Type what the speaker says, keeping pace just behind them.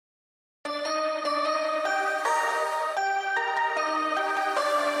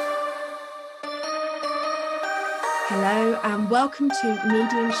Hello and welcome to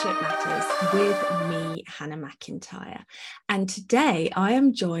Mediumship Matters with me, Hannah McIntyre. And today I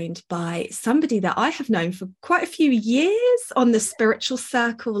am joined by somebody that I have known for quite a few years on the spiritual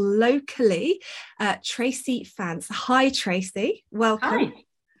circle locally, Tracy Fance. Hi, Tracy. Welcome. Hi.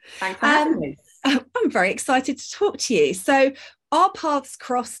 Thanks for having me. I'm very excited to talk to you. So our paths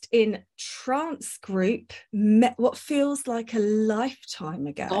crossed in trance group what feels like a lifetime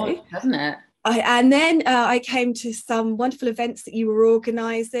ago. God, doesn't it? And then I came to some wonderful events that you were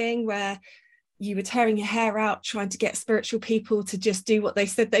organising where you were tearing your hair out trying to get spiritual people to just do what they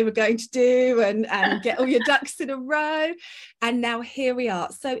said they were going to do and get all your ducks in a row. And now here we are.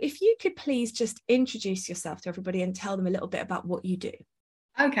 So if you could please just introduce yourself to everybody and tell them a little bit about what you do.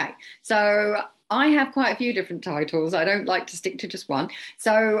 Okay, so I have quite a few different titles. I don't like to stick to just one.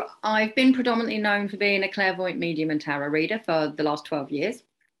 So I've been predominantly known for being a clairvoyant medium and tarot reader for the last 12 years.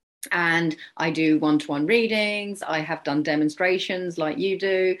 And I do one-to-one readings. I have done demonstrations like you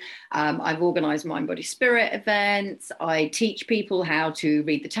do. I've organised mind, body, spirit events. I teach people how to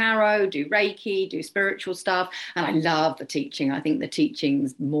read the tarot, do Reiki, do spiritual stuff. And I love the teaching. I think the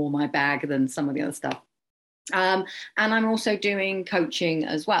teaching's more my bag than some of the other stuff. And I'm also doing coaching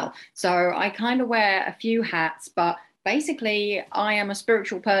as well. So I kind of wear a few hats, but basically I am a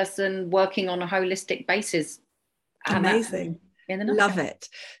spiritual person working on a holistic basis. Amazing. Love it.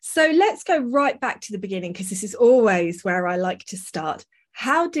 So let's go right back to the beginning, because this is always where I like to start.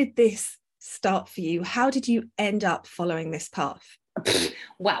 How did this start for you? How did you end up following this path?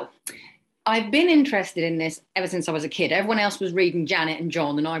 Well, I've been interested in this ever since I was a kid. Everyone else was reading Janet and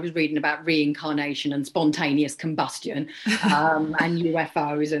John, and I was reading about reincarnation and spontaneous combustion and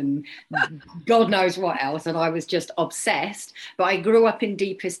UFOs and God knows what else. And I was just obsessed. But I grew up in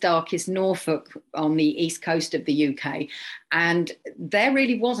deepest, darkest Norfolk on the east coast of the UK. And there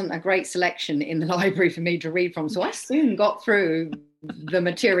really wasn't a great selection in the library for me to read from. So I soon got through the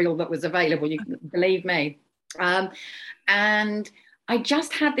material that was available, you can believe me. And I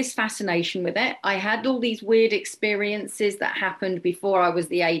just had this fascination with it. I had all these weird experiences that happened before I was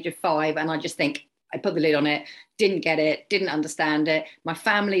the age of 5. And I just think I put the lid on it, didn't get it, didn't understand it. My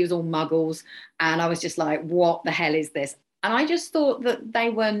family was all muggles. And I was just like, what the hell is this? And I just thought that they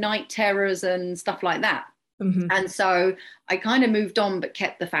were night terrors and stuff like that. Mm-hmm. And so I kind of moved on, but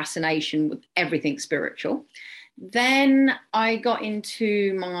kept the fascination with everything spiritual. Then I got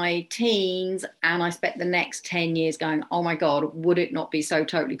into my teens and I spent the next 10 years going, oh my God, would it not be so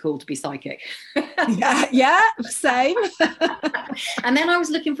totally cool to be psychic? yeah, same. And then I was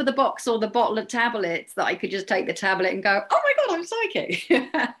looking for the box or the bottle of tablets that I could just take the tablet and go, oh my God, I'm psychic.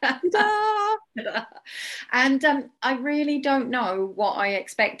 And I really don't know what I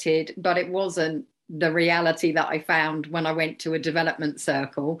expected, but it wasn't the reality that I found when I went to a development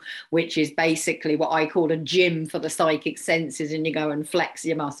circle, which is basically what I call a gym for the psychic senses, and you go and flex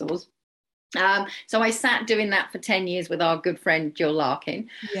your muscles. So I sat doing that for 10 years with our good friend Jill Larkin.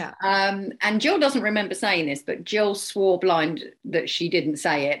 Yeah. And Jill doesn't remember saying this, but Jill swore blind that she didn't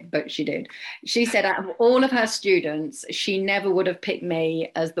say it, but she did. She said out of all of her students, she never would have picked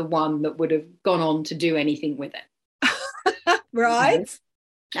me as the one that would have gone on to do anything with it. Right.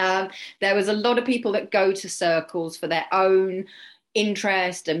 There was a lot of people that go to circles for their own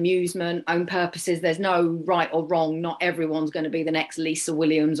interest, amusement, own purposes. There's no right or wrong. Not everyone's going to be the next Lisa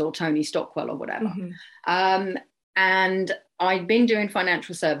Williams or Tony Stockwell or whatever. Mm-hmm. And I'd been doing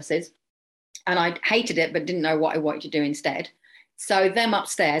financial services and I hated it, but didn't know what I wanted to do instead. So them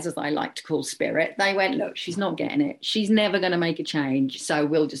upstairs, as I like to call spirit, they went, look, she's not getting it. She's never going to make a change. So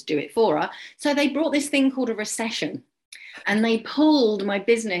we'll just do it for her. So they brought this thing called a recession. And they pulled my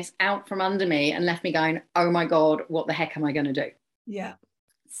business out from under me and left me going, oh my God, what the heck am I going to do? Yeah.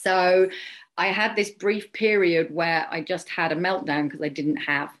 So I had this brief period where I just had a meltdown because I didn't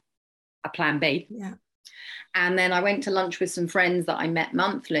have a plan B. Yeah. And then I went to lunch with some friends that I met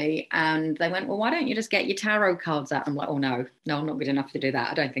monthly and they went, well, why don't you just get your tarot cards out? I'm like, oh no, I'm not good enough to do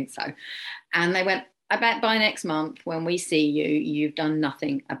that. I don't think so. And they went, I bet by next month when we see you, you've done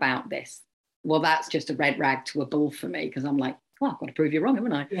nothing about this. Well, that's just a red rag to a bull for me because I'm like, well, I've got to prove you wrong,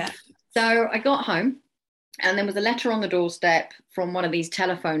 haven't I? Yeah. So I got home and there was a letter on the doorstep from one of these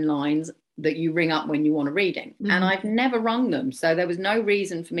telephone lines that you ring up when you want a reading. Mm-hmm. And I've never rung them. So there was no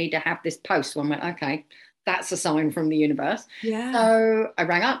reason for me to have this post. So I went, okay, that's a sign from the universe. Yeah. So I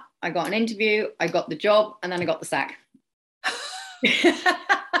rang up, I got an interview, I got the job, and then I got the sack.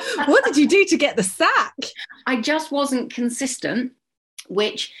 What did you do to get the sack? I just wasn't consistent,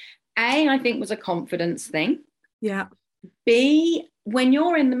 which I think was a confidence thing. Yeah. B, when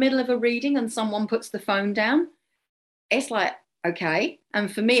you're in the middle of a reading and someone puts the phone down, it's like, okay.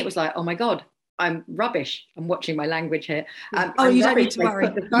 And for me, it was like, oh my God, I'm rubbish. I'm watching my language here. Oh, I'm you don't rubbish. need to They worry.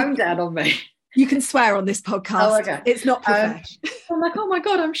 put the phone down on me. You can swear on this podcast. Oh, okay. It's not professional. I'm like, oh my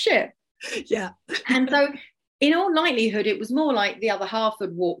God, I'm shit. Yeah. And so in all likelihood, it was more like the other half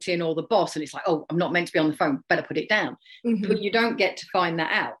had walked in, or the boss, and it's like, oh, I'm not meant to be on the phone, better put it down. Mm-hmm. But you don't get to find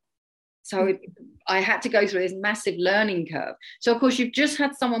that out. So I had to go through this massive learning curve. So, of course, you've just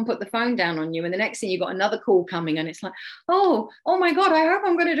had someone put the phone down on you, and the next thing you've got another call coming, and it's like, oh my God, I hope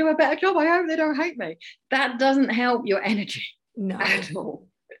I'm going to do a better job. I hope they don't hate me. That doesn't help your energy at all.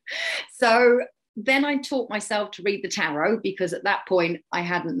 So then I taught myself to read the tarot, because at that point I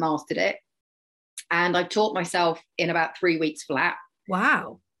hadn't mastered it. And I taught myself in about 3 weeks flat.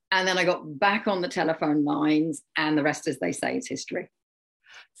 Wow. And then I got back on the telephone lines, and the rest, as they say, is history.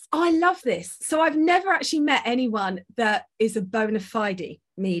 I love this. So I've never actually met anyone that is a bona fide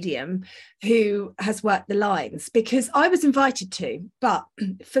medium who has worked the lines, because I was invited to. But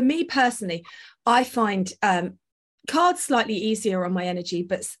for me personally, I find cards slightly easier on my energy,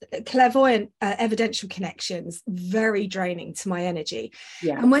 but clairvoyant evidential connections very draining to my energy.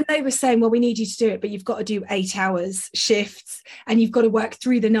 Yeah. And when they were saying, well, we need you to do it, but you've got to do 8 hours shifts and you've got to work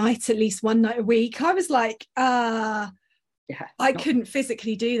through the night at least one night a week, I was like, I couldn't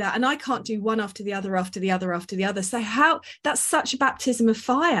physically do that, and I can't do one after the other after the other after the other. So that's such a baptism of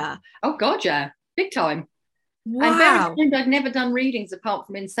fire. Oh God, yeah, big time. Wow. And bear in mind, I'd never done readings apart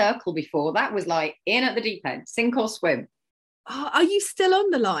from in circle before. That was like in at the deep end, sink or swim. Are you still on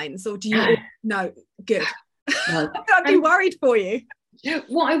the lines, or do you? No, good. No. I'd be worried for you.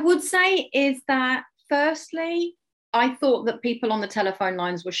 What I would say is that, firstly, I thought that people on the telephone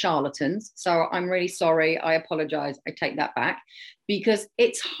lines were charlatans. So I'm really sorry. I apologize. I take that back, because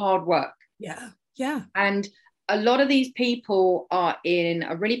it's hard work. Yeah. Yeah. And a lot of these people are in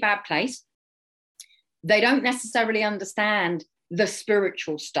a really bad place. They don't necessarily understand the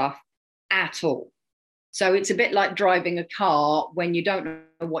spiritual stuff at all. So it's a bit like driving a car when you don't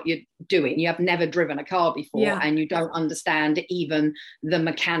know what you're doing. You have never driven a car before, and you don't understand even the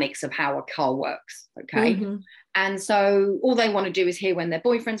mechanics of how a car works. Okay. Mm-hmm. And so all they want to do is hear when their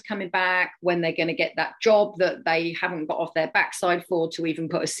boyfriend's coming back, when they're going to get that job that they haven't got off their backside for to even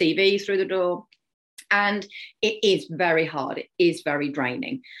put a CV through the door. And it is very hard. It is very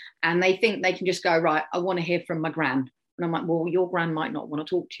draining. And they think they can just go, right, I want to hear from my gran. And I'm like, well, your gran might not want to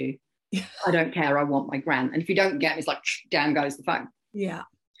talk to you. I don't care. I want my gran. And if you don't get me, it's like, down goes the phone. Yeah.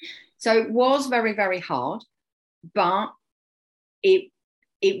 So it was very, very hard. But it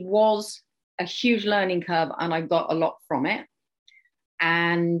was a huge learning curve, and I got a lot from it.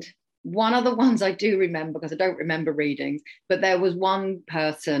 And one of the ones I do remember, because I don't remember readings, but there was one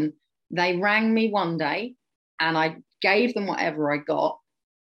person, they rang me one day and I gave them whatever I got.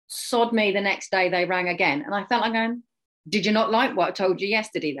 Sod me, the next day they rang again. And I felt like going, did you not like what I told you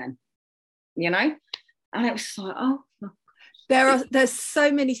yesterday then? You know? And it was like, oh. There's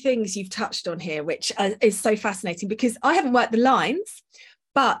so many things you've touched on here, which is so fascinating, because I haven't worked the lines,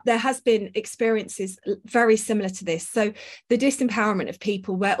 but there has been experiences very similar to this. So the disempowerment of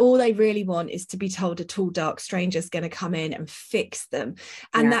people where all they really want is to be told a tall, dark stranger's going to come in and fix them.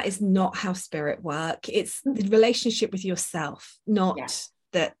 And that is not how spirit work. It's the relationship with yourself, not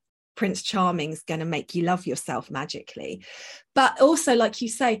that Prince Charming's going to make you love yourself magically. But also, like you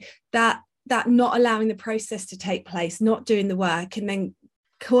say, that not allowing the process to take place, not doing the work, and then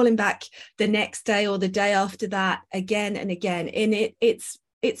calling back the next day or the day after that again and again. And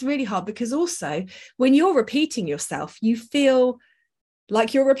it's really hard, because also when you're repeating yourself, you feel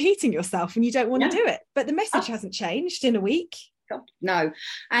like you're repeating yourself and you don't want to do it. But the message hasn't changed in a week. No.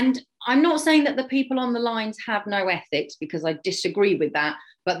 And I'm not saying that the people on the lines have no ethics, because I disagree with that,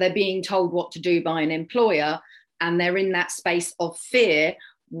 but they're being told what to do by an employer, and they're in that space of fear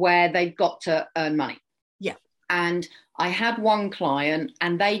where they've got to earn money. Yeah. And I had one client,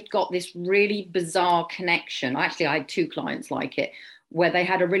 and they got this really bizarre connection. Actually, I had 2 clients like it, where they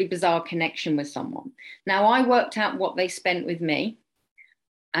had a really bizarre connection with someone. Now, I worked out what they spent with me,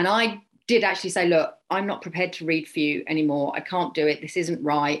 and I did actually say, look, I'm not prepared to read for you anymore. I can't do it. This isn't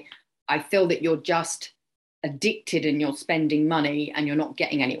right. I feel that you're just addicted and you're spending money and you're not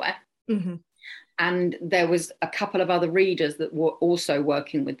getting anywhere. Mm-hmm. And there was a couple of other readers that were also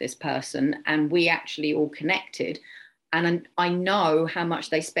working with this person, and we actually all connected. And I know how much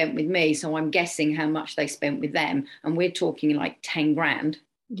they spent with me, so I'm guessing how much they spent with them. And we're talking like 10 grand.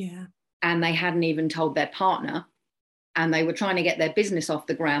 Yeah. And they hadn't even told their partner. And they were trying to get their business off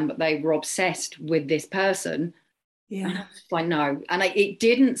the ground, but they were obsessed with this person. Yeah. And I was like, no. And it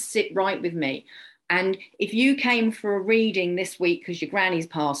didn't sit right with me. And if you came for a reading this week because your granny's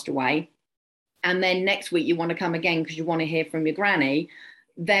passed away, and then next week you want to come again because you want to hear from your granny,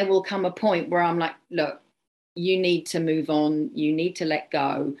 there will come a point where I'm like, look, you need to move on. You need to let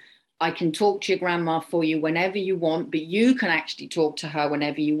go. I can talk to your grandma for you whenever you want, but you can actually talk to her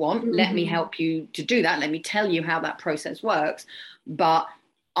whenever you want. Mm-hmm. Let me help you to do that. Let me tell you how that process works. But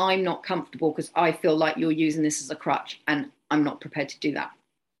I'm not comfortable because I feel like you're using this as a crutch, and I'm not prepared to do that.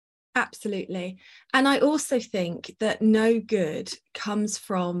 Absolutely. And I also think that no good comes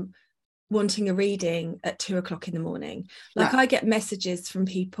from wanting a reading at 2:00 in the morning. Like, I get messages from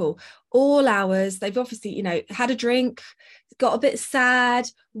people all hours. They've obviously, you know, had a drink, got a bit sad,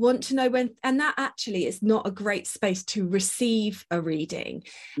 want to know when, and that actually is not a great space to receive a reading.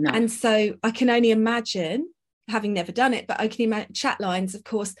 No. And so I can only imagine, having never done it, but I can imagine chat lines, of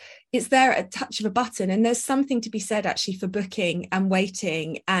course, it's there at a touch of a button. And there's something to be said actually for booking and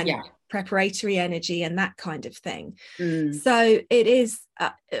waiting and preparatory energy and that kind of thing. So it is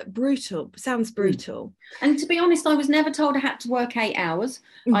brutal, sounds brutal. And to be honest, I was never told I had to work 8 hours.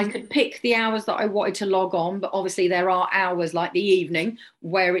 I could pick the hours that I wanted to log on, but obviously there are hours like the evening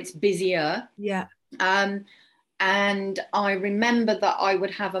where it's busier. And I remember that I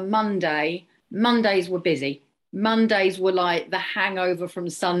would have a Monday. Mondays were busy. Mondays were like the hangover from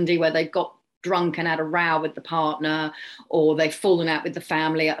Sunday, where they've got drunk and had a row with the partner, or they've fallen out with the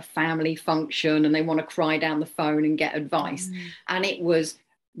family at a family function and they want to cry down the phone and get advice. And it was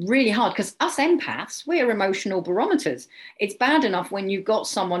really hard because us empaths, we're emotional barometers. It's bad enough when you've got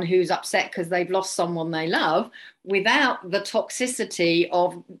someone who's upset because they've lost someone they love, without the toxicity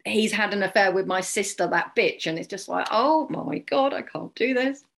of he's had an affair with my sister, that bitch. And it's just like, oh my God, I can't do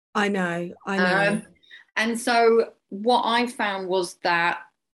this. I know. And so what I found was that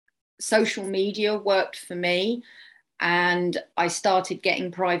social media worked for me, and I started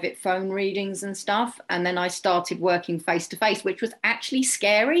getting private phone readings and stuff. And then I started working face-to-face, which was actually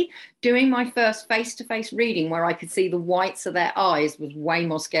scary. Doing my first face-to-face reading where I could see the whites of their eyes was way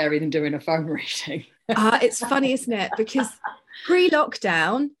more scary than doing a phone reading. It's funny, isn't it? Because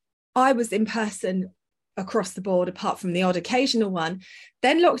pre-lockdown, I was in person across the board, apart from the odd occasional one.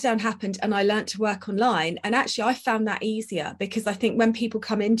 Then lockdown happened and I learned to work online, and actually I found that easier, because I think when people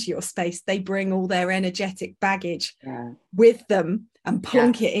come into your space, they bring all their energetic baggage with them and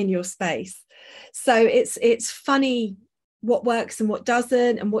plonk it in your space. So it's funny what works and what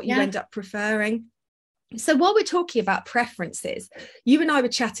doesn't, and what you end up preferring. So while we're talking about preferences, you and I were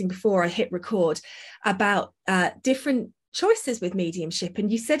chatting before I hit record about different choices with mediumship, and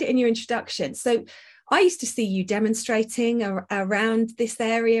you said it in your introduction. So I used to see you demonstrating around this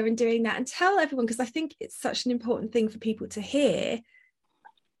area and doing that, and tell everyone, because I think it's such an important thing for people to hear,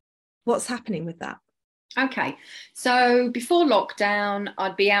 what's happening with that. Okay, so before lockdown,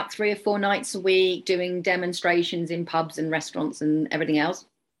 I'd be out 3 or 4 nights a week doing demonstrations in pubs and restaurants and everything else.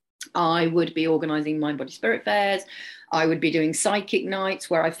 I would be organising mind, body, spirit fairs. I would be doing psychic nights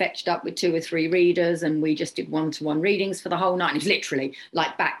where I fetched up with 2 or 3 readers and we just did one-to-one readings for the whole night. And it was literally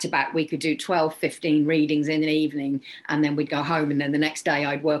like back to back. We could do 12, 15 readings in an evening, and then we'd go home. And then the next day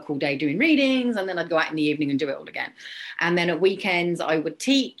I'd work all day doing readings, and then I'd go out in the evening and do it all again. And then at weekends I would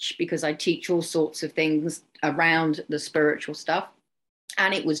teach, because I teach all sorts of things around the spiritual stuff.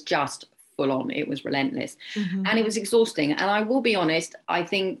 And it was just full on. It was relentless. And it was exhausting. And I will be honest, I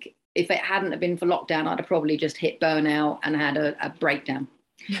think if it hadn't have been for lockdown, I'd have probably just hit burnout and had a breakdown.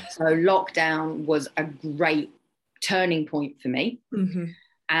 So lockdown was a great turning point for me.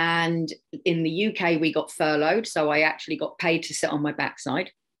 And in the UK, we got furloughed. So I actually got paid to sit on my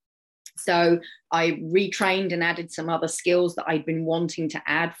backside. So I retrained and added some other skills that I'd been wanting to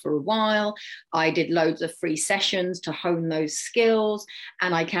add for a while. I did loads of free sessions to hone those skills,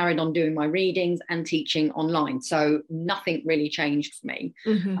 and I carried on doing my readings and teaching online. So nothing really changed for me,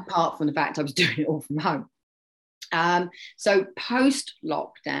 apart from the fact I was doing it all from home. So post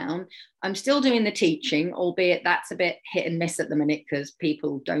lockdown, I'm still doing the teaching, albeit that's a bit hit and miss at the minute because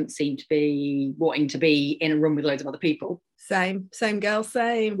people don't seem to be wanting to be in a room with loads of other people. Same girl,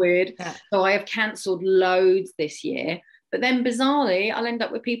 same. Weird. So I have cancelled loads this year. But then bizarrely, I'll end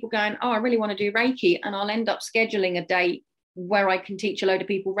up with people going, oh, I really want to do Reiki. And I'll end up scheduling a date where I can teach a load of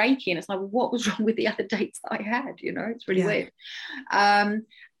people Reiki. And it's like, well, what was wrong with the other dates that I had? You know, it's really weird.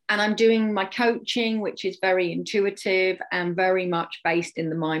 And I'm doing my coaching, which is very intuitive and very much based in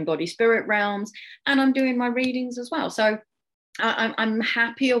the mind, body, spirit realms. And I'm doing my readings as well. So I'm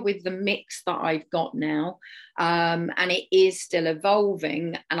happier with the mix that I've got now. And it is still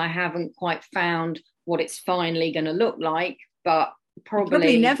evolving, and I haven't quite found what it's finally going to look like, but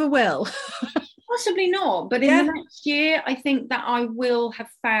probably never will. Possibly not. But in the next year, I think that I will have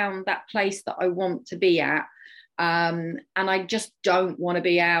found that place that I want to be at. And I just don't want to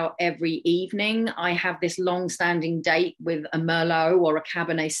be out every evening. I have this long-standing date with a Merlot or a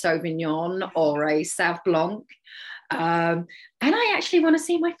Cabernet Sauvignon or a Sauv Blanc. And I actually want to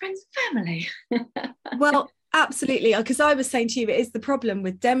see my friends and family. Well, absolutely, because I was saying to you, it is the problem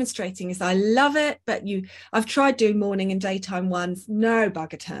with demonstrating is I love it, but I've tried doing morning and daytime ones, no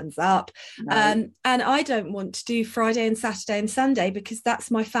bugger turns up. No. And I don't want to do Friday and Saturday and Sunday because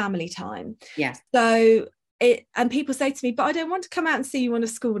that's my family time. Yeah. So and people say to me, but I don't want to come out and see you on a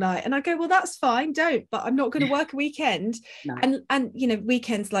school night. And I go, well, that's fine, don't, but I'm not going to work a weekend. No. And you know,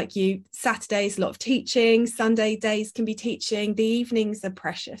 weekends like you, Saturdays, a lot of teaching, Sunday days can be teaching, the evenings are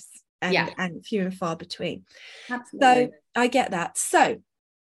precious and few and far between. Absolutely. So I get that. So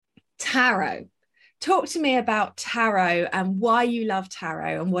tarot, talk to me about tarot and why you love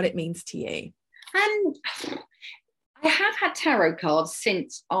tarot and what it means to you. And I have had tarot cards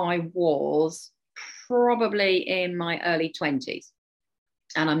since I was probably in my early 20s,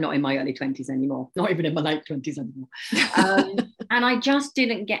 and I'm not in my early 20s anymore, not even in my late 20s anymore. And I just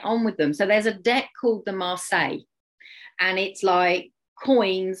didn't get on with them. So there's a deck called the Marseille, and it's like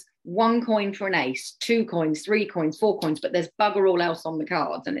coins, 1 coin for an ace, 2 coins, 3 coins, 4 coins, but there's bugger all else on the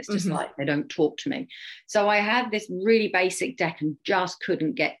cards, and it's just like they don't talk to me. So I had this really basic deck and just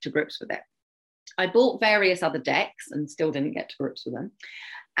couldn't get to grips with it. I bought various other decks and still didn't get to grips with them.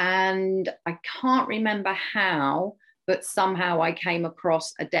 And I can't remember how, but somehow I came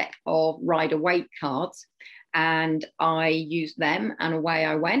across a deck of Rider-Waite cards, and I used them, and away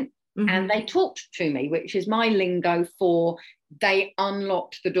I went. And they talked to me, which is my lingo for they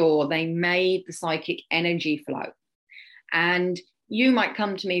unlocked the door. They made the psychic energy flow. And you might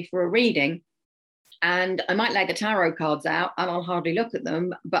come to me for a reading, and I might lay the tarot cards out and I'll hardly look at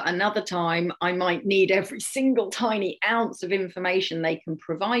them. But another time I might need every single tiny ounce of information they can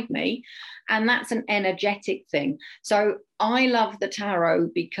provide me. And that's an energetic thing. So I love the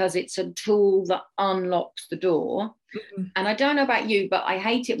tarot because it's a tool that unlocks the door. And I don't know about you, but I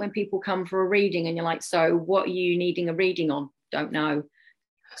hate it when people come for a reading and you're like, so what are you needing a reading on? Don't know.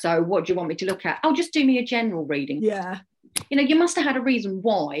 So what do you want me to look at? Oh, just do me a general reading. Yeah. You know, you must have had a reason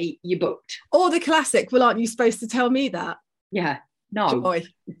why you booked. Or the classic, well, aren't you supposed to tell me that? Yeah, no. Joy.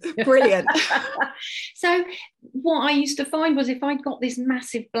 Brilliant. So what I used to find was if I'd got this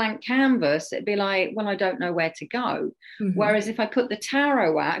massive blank canvas, it'd be like, well, I don't know where to go. Whereas if I put the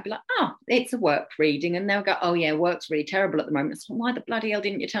tarot out, I'd be like, oh, it's a work reading. And they'll go, oh, yeah, work's really terrible at the moment. So why the bloody hell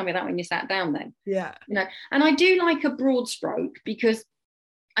didn't you tell me that when you sat down then? Yeah. You know, and I do like a broad stroke because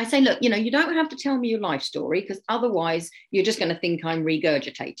I say, look, you know, you don't have to tell me your life story because otherwise you're just going to think I'm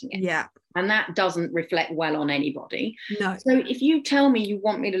regurgitating it. Yeah. And that doesn't reflect well on anybody. No. So if you tell me you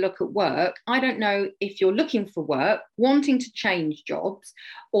want me to look at work, I don't know if you're looking for work, wanting to change jobs,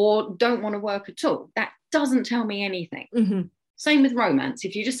 or don't want to work at all. That doesn't tell me anything. Same with romance.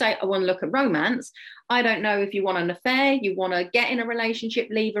 If you just say, I want to look at romance, I don't know if you want an affair, you want to get in a relationship,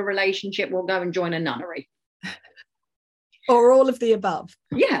 leave a relationship, or go and join a nunnery. Or all of the above.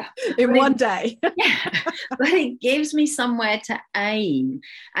 Yeah. In one day. Yeah. But it gives me somewhere to aim.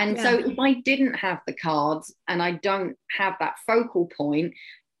 And so if I didn't have the cards and I don't have that focal point,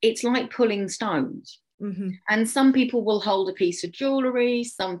 it's like pulling stones. And some people will hold a piece of jewelry,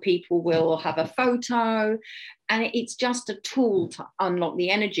 some people will have a photo, and it's just a tool to unlock the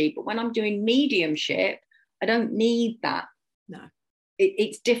energy. But when I'm doing mediumship, I don't need that. No.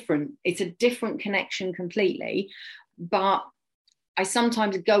 It's different. It's a different connection completely. But I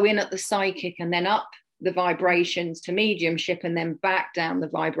sometimes go in at the psychic and then up the vibrations to mediumship and then back down the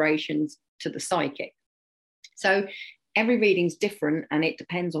vibrations to the psychic. So every reading's different and it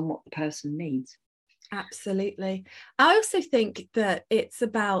depends on what the person needs. Absolutely. I also think that it's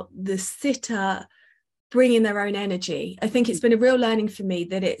about the sitter bringing their own energy. I think it's been a real learning for me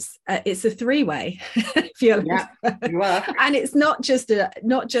that it's a three-way. Yeah, you are. And it's not just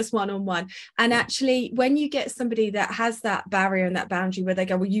one-on-one. And actually, when you get somebody that has that barrier and that boundary where they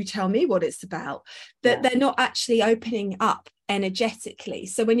go, well, you tell me what it's about, that they're not actually opening up energetically.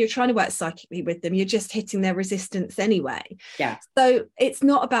 So when you're trying to work psychically with them, you're just hitting their resistance anyway. Yeah. So it's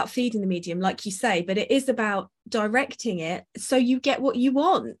not about feeding the medium, like you say, but it is about directing it so you get what you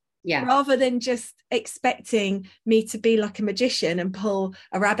want. Yeah. Rather than just expecting me to be like a magician and pull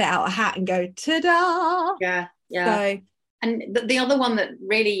a rabbit out of a hat and go, ta-da. Yeah. Yeah. So, and the other one that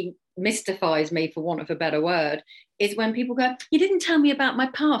really mystifies me, for want of a better word, is when people go, you didn't tell me about my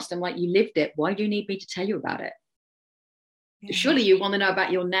past. I'm like, you lived it. Why do you need me to tell you about it? Yeah. Surely you want to know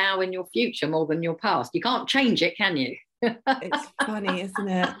about your now and your future more than your past. You can't change it, can you? It's funny, isn't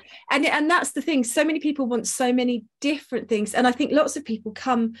it? And that's the thing, so many people want so many different things, and I think lots of people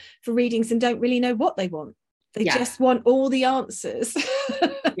come for readings and don't really know what they want. They just want all the answers.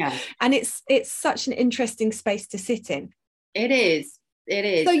 Yeah. And it's such an interesting space to sit in. It is.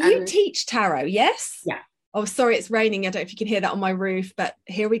 So you teach tarot, yes? Yeah. Oh, sorry, it's raining. I don't know if you can hear that on my roof, but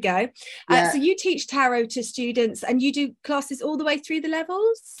here we go. So you teach tarot to students, and you do classes all the way through the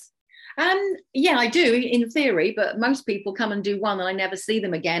levels? Yeah, I do in theory, but most people come and do one and I never see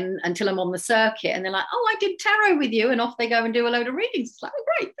them again until I'm on the circuit, and they're like, oh, I did tarot with you, and off they go and do a load of readings. It's like, oh,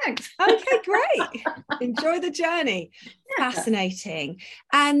 great, thanks. Okay, great. Enjoy the journey. Fascinating.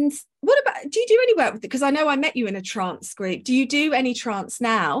 And what about, do you do any work with it? Because I know I met you in a trance group. Do you do any trance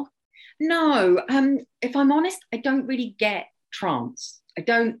now? No, if I'm honest, I don't really get trance. I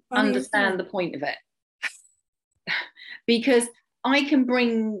don't understand the point of it. Because I can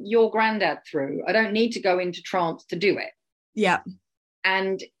bring your granddad through. I don't need to go into trance to do it. Yeah.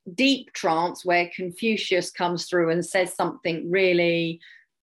 And deep trance, where Confucius comes through and says something really,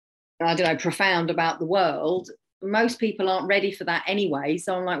 I don't know, profound about the world, most people aren't ready for that anyway.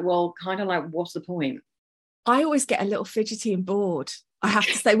 So I'm like, well, kind of like, what's the point? I always get a little fidgety and bored, I have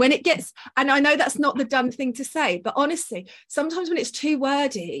to say, when it gets, and I know that's not the done thing to say, but honestly, sometimes when it's too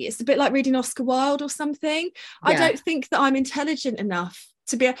wordy, it's a bit like reading Oscar Wilde or something. I don't think that I'm intelligent enough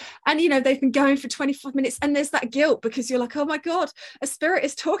to be, and you know, they've been going for 25 minutes and there's that guilt because you're like, oh my God, a spirit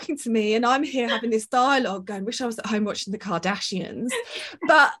is talking to me and I'm here having this dialogue going, wish I was at home watching the Kardashians.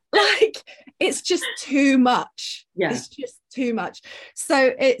 But like, it's just too much. It's just too much.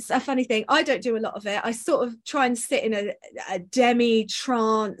 So it's a funny thing. I don't do a lot of it. I sort of try and sit in a demi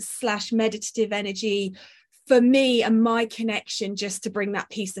trance / meditative energy for me and my connection, just to bring that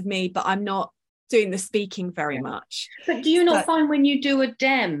piece of me, but I'm not doing the speaking very much. But do you not find when you do a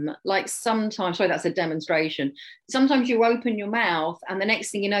dem, like sometimes, sorry, that's a demonstration, sometimes you open your mouth and the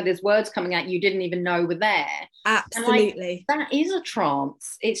next thing you know, there's words coming out you didn't even know were there? Absolutely. Like, that is a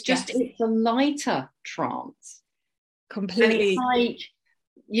trance. It's just, it's a lighter trance. Completely. And it's like,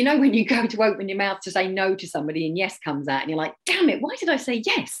 you know, when you go to open your mouth to say no to somebody and yes comes out and you're like, damn it, why did I say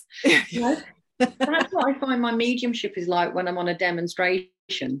yes? You know? That's what I find my mediumship is like when I'm on a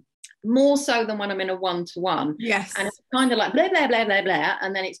demonstration, more so than when I'm in a one-to-one. Yes. And it's kind of like blah, blah, blah, blah, blah,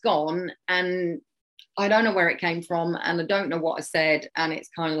 and then it's gone and I don't know where it came from and I don't know what I said, and it's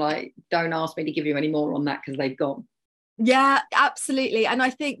kind of like, don't ask me to give you any more on that because they've gone. Yeah, absolutely. And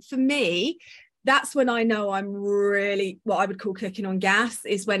I think for me, that's when I know I'm really what I would call cooking on gas,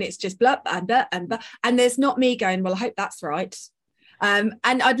 is when it's just blah, and blah, and blah, and there's not me going, well, I hope that's right. And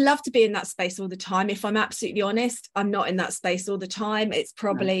I'd love to be in that space all the time. If I'm absolutely honest, I'm not in that space all the time. It's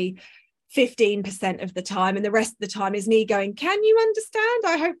probably 15% of the time. And the rest of the time is me going, can you understand?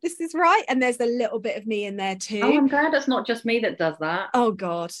 I hope this is right. And there's a little bit of me in there too. Oh, I'm glad it's not just me that does that. Oh,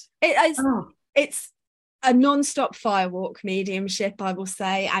 God. It's a non-stop firewalk mediumship, I will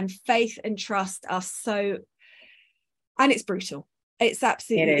say. And faith and trust are so, and it's brutal. It's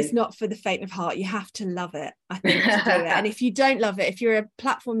absolutely, it's not for the faint of heart. You have to love it, I think, to do it. And if you don't love it, if you're a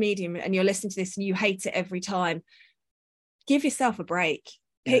platform medium and you're listening to this and you hate it every time, give yourself a break.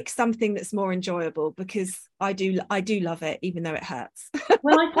 Pick something that's more enjoyable, because I do love it, even though it hurts.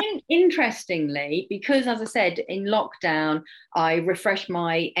 Well, I think interestingly, because as I said, in lockdown, I refreshed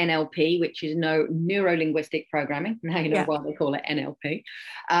my NLP, which is neuro-linguistic programming. Now you know why they call it NLP.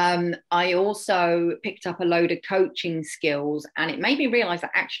 I also picked up a load of coaching skills, and it made me realize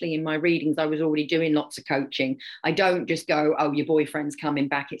that actually in my readings, I was already doing lots of coaching. I don't just go, oh, your boyfriend's coming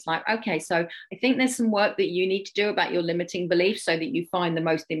back. It's like, okay, so I think there's some work that you need to do about your limiting beliefs so that you find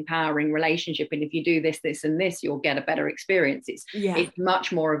the most empowering relationship. And if you do this, this, and this, you'll get a better experience. It's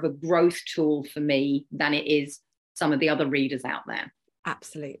much more of a growth tool for me than it is some of the other readers out there.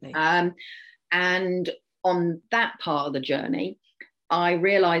 Absolutely. And on that part of the journey, I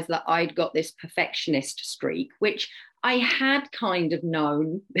realized that I'd got this perfectionist streak, which I had kind of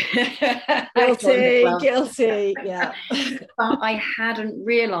known. Guilty, yeah. But I hadn't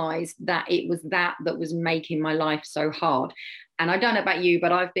realized that it was that was making my life so hard. And I don't know about you,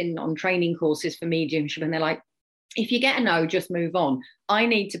 but I've been on training courses for mediumship, and they're like, if you get a no, just move on. I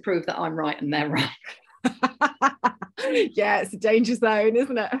need to prove that I'm right and they're right. Yeah, it's a danger zone,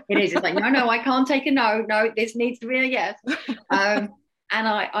 isn't it? It is. It's like, no, I can't take a no. No, this needs to be a yes. And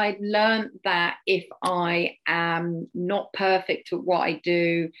I learned that if I am not perfect at what I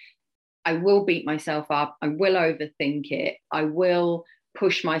do, I will beat myself up. I will overthink it. I will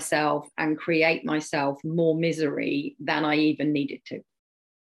push myself and create myself more misery than I even needed to.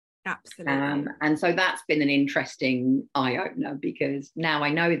 Absolutely. And so that's been an interesting eye-opener, because now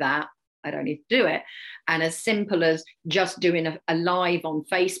I know that I don't need to do it. And as simple as just doing a live on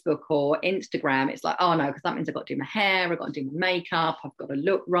Facebook or Instagram, it's like, oh no, because that means I've got to do my hair, I've got to do my makeup, I've got to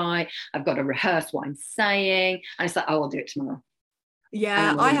look right, I've got to rehearse what I'm saying. And it's like, oh, I'll do it tomorrow.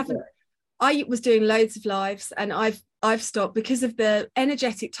 Yeah, I haven't. I was doing loads of lives, and I've stopped because of the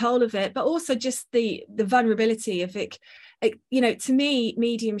energetic toll of it, but also just the vulnerability of it. You know, to me,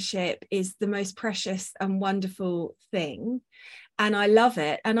 mediumship is the most precious and wonderful thing, and I love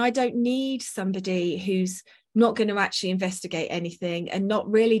it. And I don't need somebody who's not going to actually investigate anything and not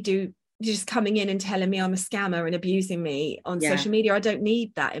really do, just coming in and telling me I'm a scammer and abusing me on social media. I don't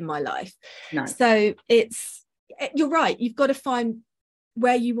need that in my life. No. So you're right. You've got to find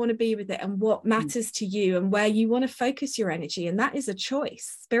where you want to be with it and what matters to you and where you want to focus your energy, and that is a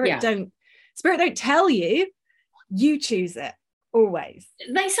choice. Spirit don't tell you, you choose it always.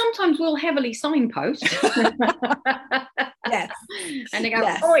 They sometimes will heavily signpost. Yes. And they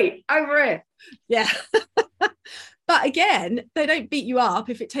go, oi, over here. Yeah. But again, they don't beat you up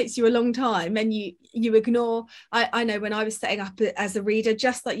if it takes you a long time and you ignore. I know when I was setting up as a reader,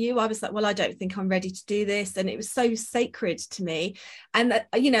 just like you, I was like, well, I don't think I'm ready to do this. And it was so sacred to me. And that,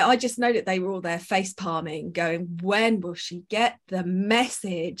 you know, I just know that they were all there face palming, going, when will she get the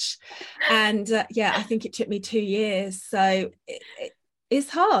message? And I think it took me 2 years. So it's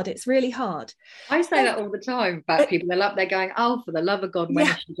hard. It's really hard. I say that all the time about people. They're up there going, oh, for the love of God, when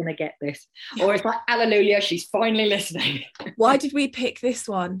is she going to get this? Or it's like, hallelujah, she's finally listening. Why did we pick this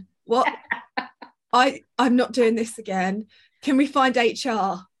one? What? I'm not doing this again. Can we find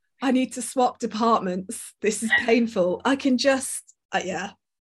HR? I need to swap departments. This is painful. I can just, imagine.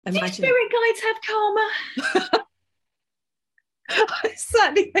 Do spirit guides have karma? I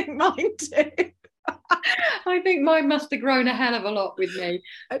certainly think mine do. I think mine must have grown a hell of a lot with me.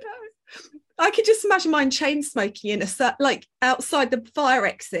 I know. I could just imagine mine chain smoking in like outside the fire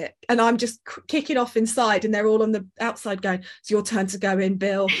exit, and I'm just kicking off inside, and they're all on the outside going, "It's your turn to go in,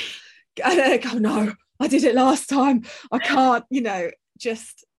 Bill." And I go, "No, I did it last time. I can't." You know,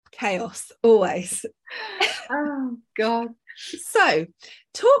 just chaos always. Oh God. So,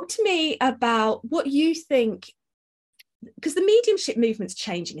 talk to me about what you think. Because the mediumship movement's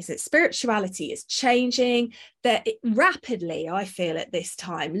changing, is it? Spirituality is changing that rapidly, I feel, at this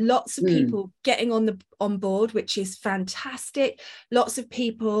time. Lots of people getting on board, which is fantastic. Lots of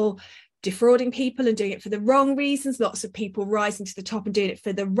people defrauding people and doing it for the wrong reasons. Lots of people rising to the top and doing it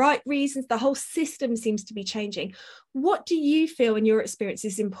for the right reasons. The whole system seems to be changing. What do you feel, in your experience,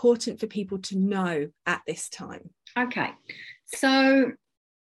 is important for people to know at this time? Okay, so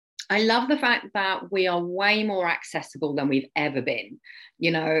I love the fact that we are way more accessible than we've ever been.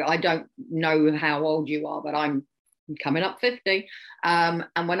 You know, I don't know how old you are, but I'm coming up 50. And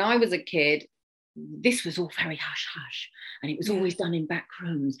when I was a kid, this was all very hush hush, and it was always done in back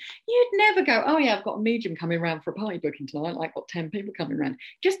rooms. You'd never go, oh yeah, I've got a medium coming around for a party booking tonight, like got 10 people coming around.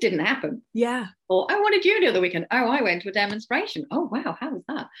 Just didn't happen. Yeah. Or, oh, what did you do the other weekend? Oh, I went to a demonstration. Oh wow, how was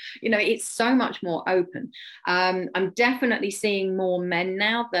that? You know, it's so much more open. I'm definitely seeing more men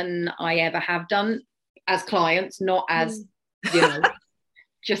now than I ever have done as clients, not as you know,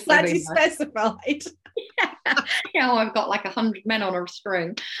 just glad you specified. Yeah, I've got like 100 men on a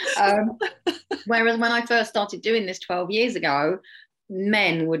string. Whereas when I first started doing this 12 years ago,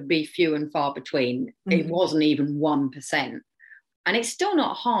 men would be few and far between. It wasn't even 1%. And it's still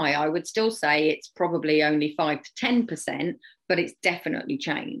not high. I would still say it's probably only 5 to 10%, but it's definitely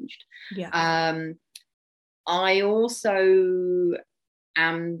changed. Yeah. I also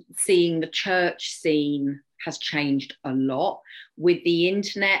am seeing the church scene has changed a lot with the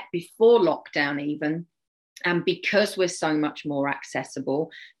internet before lockdown even. And because we're so much more accessible,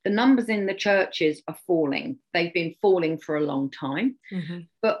 the numbers in the churches are falling. They've been falling for a long time.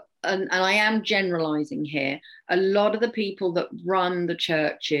 But, and I am generalizing here, a lot of the people that run the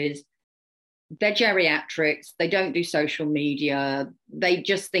churches, they're geriatrics. They don't do social media. They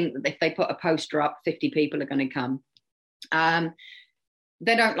just think that if they put a poster up, 50 people are going to come.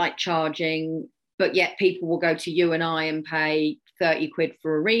 They don't like charging, but yet people will go to you and I and pay 30 quid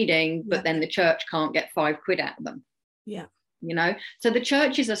for a reading, but then the church can't get 5 quid out of them. Yeah. You know, so the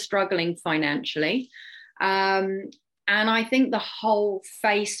churches are struggling financially. And I think the whole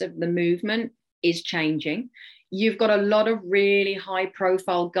face of the movement is changing. You've got a lot of really high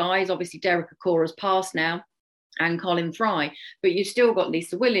profile guys. Obviously, Derek Akora's passed now, and Colin Fry, but you've still got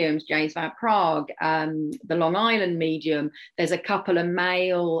Lisa Williams, James Van Prague, the Long Island medium. There's a couple of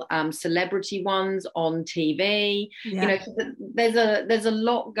male celebrity ones on TV. You know, so there's a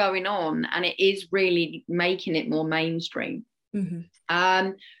lot going on, and it is really making it more mainstream.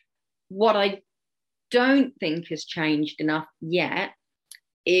 What I don't think has changed enough yet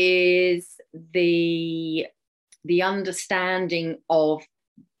is the understanding of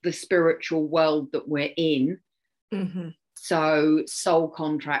the spiritual world that we're in. Mm-hmm. So soul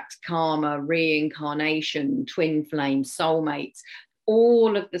contracts, karma, reincarnation, twin flames, soulmates,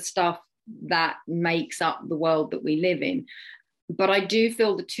 all of the stuff that makes up the world that we live in. But I do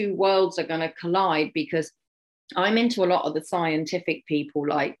feel the two worlds are going to collide, because I'm into a lot of the scientific people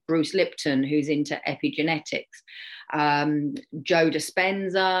like Bruce Lipton, who's into epigenetics, Joe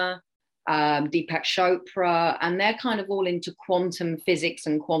Dispenza, Deepak Chopra, and they're kind of all into quantum physics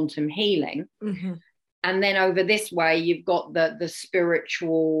and quantum healing. Mm-hmm. And then over this way, you've got the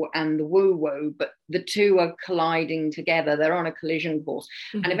spiritual and the woo-woo, but the two are colliding together. They're on a collision course.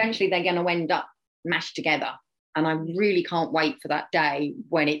 Mm-hmm. And eventually they're going to end up mashed together. And I really can't wait for that day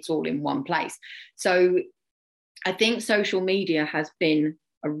when it's all in one place. So I think social media has been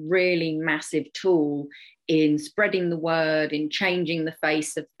a really massive tool in spreading the word, in changing the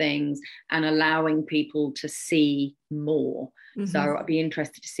face of things, and allowing people to see more. Mm-hmm. So I'd be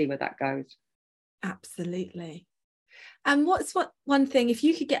interested to see where that goes. Absolutely. And what's one thing, if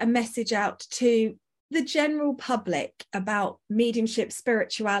you could get a message out to the general public about mediumship,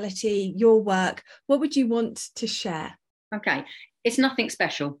 spirituality, your work, what would you want to share? Okay, it's nothing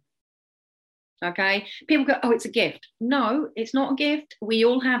special. Okay, people go, oh, it's a gift. No, it's not a gift. We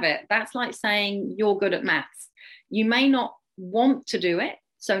all have it. That's like saying you're good at maths. You may not want to do it.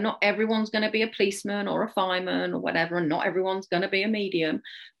 So not everyone's going to be a policeman or a fireman or whatever, and not everyone's going to be a medium.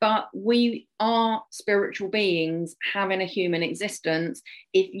 But we are spiritual beings having a human existence.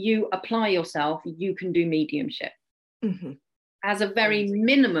 If you apply yourself, you can do mediumship. Mm-hmm. As a very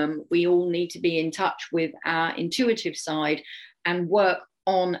minimum, we all need to be in touch with our intuitive side and work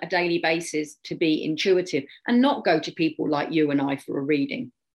on a daily basis to be intuitive, and not go to people like you and I for a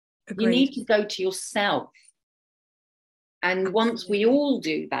reading. Agreed. You need to go to yourself. And absolutely. Once we all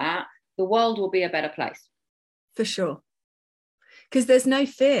do that, the world will be a better place. For sure. Because there's no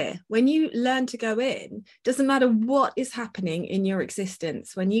fear. When you learn to go in, doesn't matter what is happening in your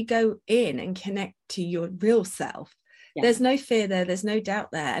existence, when you go in and connect to your real self, there's no fear there, there's no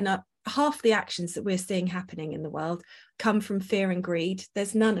doubt there. And half the actions that we're seeing happening in the world come from fear and greed.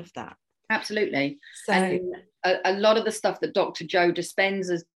 There's none of that. Absolutely. So, and a lot of the stuff that Dr. Joe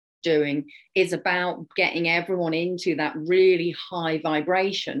Dispenza's doing is about getting everyone into that really high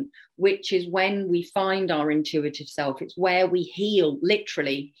vibration, which is when we find our intuitive self. It's where we heal,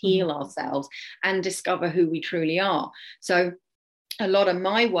 literally heal ourselves and discover who we truly are. So a lot of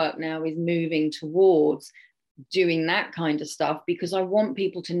my work now is moving towards doing that kind of stuff, because I want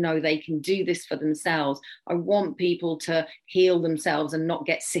people to know they can do this for themselves. I want people to heal themselves and not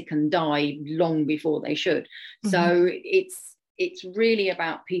get sick and die long before they should. So it's really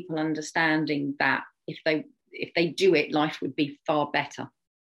about people understanding that if they do it, life would be far better.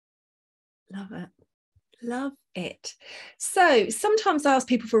 Love it. So sometimes I ask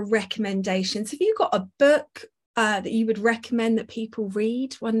people for recommendations. Have you got a book that you would recommend that people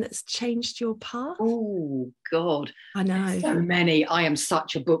read, one that's changed your path? Oh God, I know, so many. I am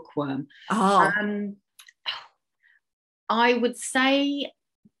such a bookworm. I would say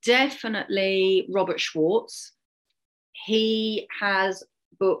definitely Robert Schwartz. He has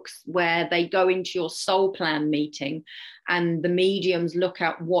books where they go into your soul plan meeting and the mediums look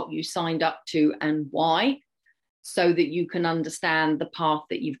at what you signed up to and why, so that you can understand the path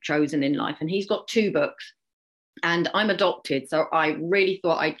that you've chosen in life. And he's got 2 books. And I'm adopted, so I really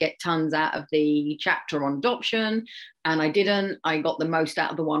thought I'd get tons out of the chapter on adoption, and I didn't. I got the most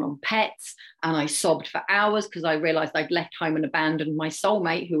out of the one on pets, and I sobbed for hours because I realised I'd left home and abandoned my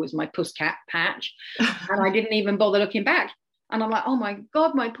soulmate, who was my pusscat Patch, and I didn't even bother looking back. And I'm like, oh my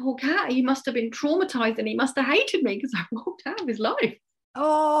God, my poor cat, he must have been traumatised and he must have hated me because I walked out of his life.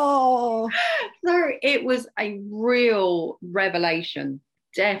 Oh. So it was a real revelation.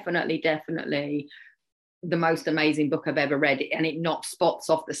 Definitely the most amazing book I've ever read, and it knocked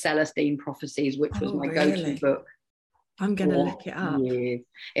spots off the Celestine Prophecies, which was my go-to book. I'm going to look it up.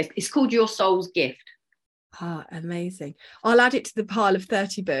 It's called Your Soul's Gift. Amazing. I'll add it to the pile of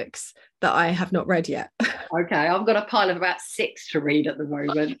 30 books that I have not read yet. Okay, I've got a pile of about 6 to read at the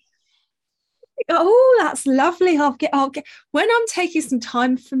moment. Oh, that's lovely. I'll get when I'm taking some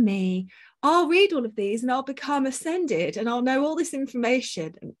time for me, I'll read all of these and I'll become ascended and I'll know all this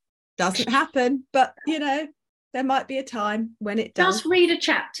information. Doesn't happen, but there might be a time when it does. Just read a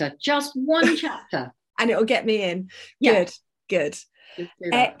chapter, just one chapter, and it'll get me in. Good.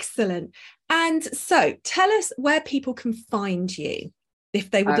 Excellent. And so tell us where people can find you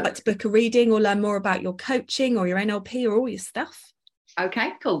if they would like to book a reading or learn more about your coaching or your NLP or all your stuff.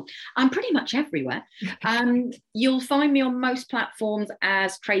 Okay, cool. I'm pretty much everywhere. You'll find me on most platforms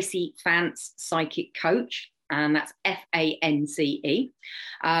as Tracy Fance Psychic Coach, and that's Fance.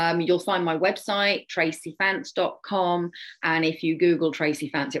 You'll find my website, tracyfance.com, and if you Google Tracy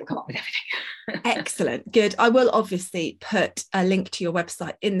Fance, it'll come up with everything. Excellent. Good. I will obviously put a link to your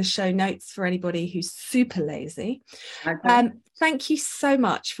website in the show notes for anybody who's super lazy. Okay. Thank you so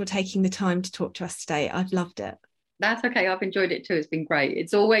much for taking the time to talk to us today. I've loved it. That's okay. I've enjoyed it too. It's been great.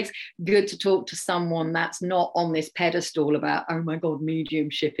 It's always good to talk to someone that's not on this pedestal about, oh my God,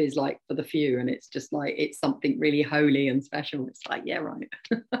 mediumship is like for the few. And it's just like, it's something really holy and special. It's like, yeah, right.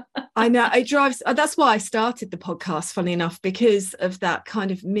 I know it drives. That's why I started the podcast, funny enough, because of that kind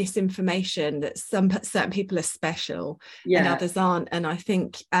of misinformation that certain people are special and others aren't. And I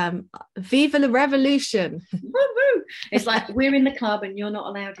think, viva la revolution. Woo-hoo. It's like, we're in the club and you're not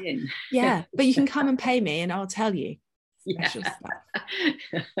allowed in. Yeah, but you can come and pay me and I'll tell you special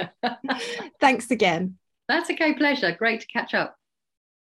stuff. Thanks again. That's okay. Pleasure. Great to catch up.